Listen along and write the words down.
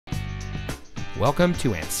Welcome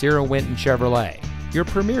to Ancira-Winton Chevrolet, your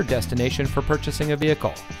premier destination for purchasing a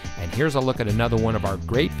vehicle. And here's a look at another one of our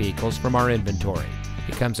great vehicles from our inventory.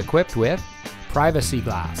 It comes equipped with privacy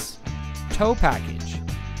glass, tow package,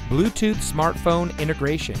 Bluetooth smartphone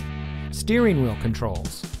integration, steering wheel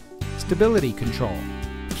controls, stability control,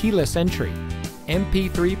 keyless entry,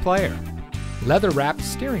 MP3 player, leather-wrapped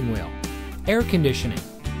steering wheel, air conditioning,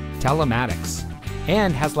 telematics,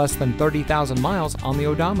 and has less than 30,000 miles on the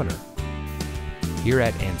odometer. Here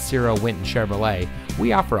at Ancira-Winton Chevrolet,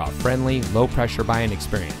 we offer a friendly, low-pressure buying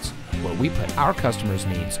experience where we put our customers'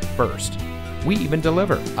 needs first. We even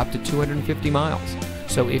deliver up to 250 miles.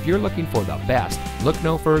 So if you're looking for the best, look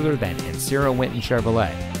no further than Ancira-Winton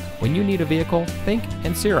Chevrolet. When you need a vehicle, think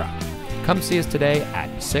Ancira. Come see us today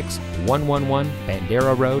at 6111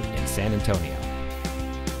 Bandera Road in San Antonio.